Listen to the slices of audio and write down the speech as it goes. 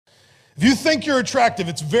If you think you're attractive,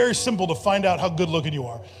 it's very simple to find out how good looking you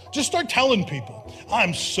are. Just start telling people,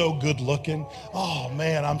 I'm so good looking. Oh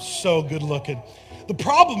man, I'm so good looking. The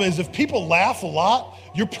problem is if people laugh a lot,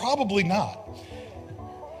 you're probably not.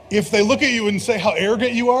 If they look at you and say how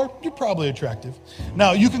arrogant you are, you're probably attractive.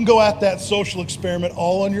 Now, you can go at that social experiment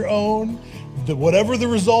all on your own. Whatever the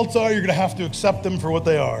results are, you're gonna have to accept them for what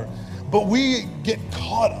they are. But we get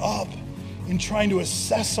caught up in trying to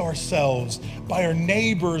assess ourselves by our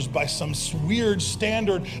neighbors, by some weird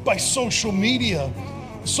standard, by social media.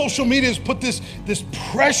 Social media has put this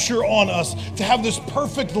pressure on us to have this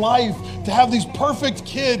perfect life, to have these perfect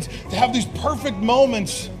kids, to have these perfect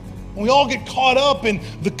moments. And we all get caught up in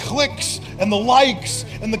the clicks and the likes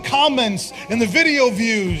and the comments and the video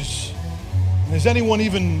views. And is anyone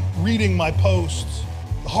even reading my posts?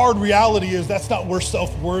 The hard reality is that's not where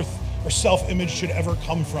self-worth or self-image should ever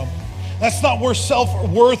come from. That's not where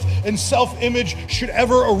self-worth and self-image should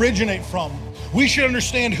ever originate from. We should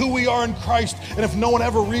understand who we are in Christ, and if no one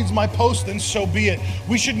ever reads my post, then so be it.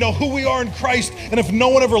 We should know who we are in Christ, and if no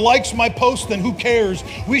one ever likes my post, then who cares?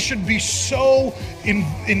 We should be so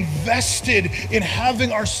invested in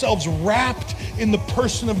having ourselves wrapped in the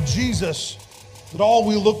person of Jesus that all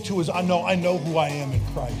we look to is, I know who I am in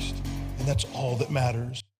Christ, and that's all that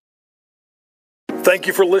matters. Thank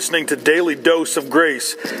you for listening to Daily Dose of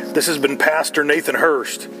Grace. This has been Pastor Nathan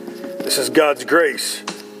Hurst. This is God's grace,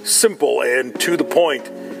 simple and to the point.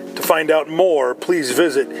 To find out more, please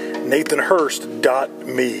visit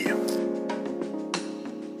nathanhurst.me.